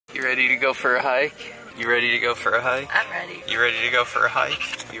You ready to go for a hike? You ready to go for a hike? I'm ready. You ready to go for a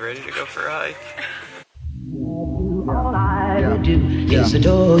hike? You ready to go for a hike? All I do is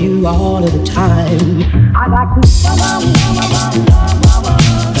adore you all of the time. I like to.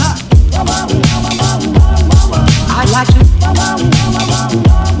 I like to.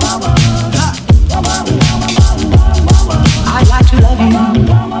 I like to love you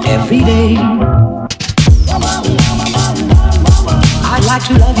every day. I like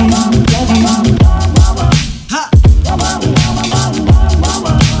to love you, love you.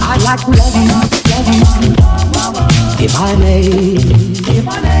 I like to love you, love you. If I may, if I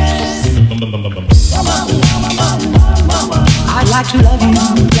may. I like to love you,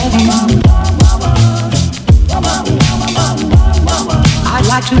 love you. I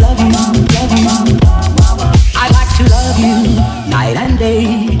like to love you, love you. I like to love you night and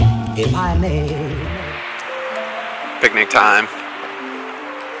day, if I may. Picnic time.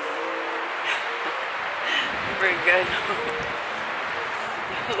 Pretty good.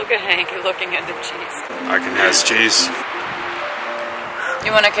 Look at Hank looking at the cheese. Arkin has cheese.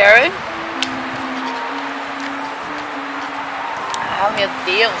 You want a carrot? How many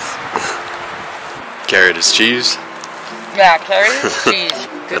deals? Carrot is cheese. Yeah, carrot is cheese.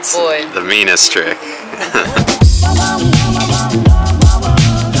 Good That's boy. the meanest trick.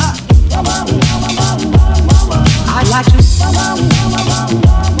 I like to.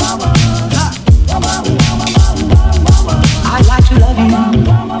 I like to love you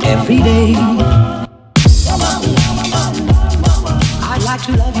every day. I like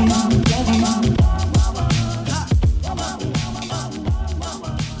to love you, love you.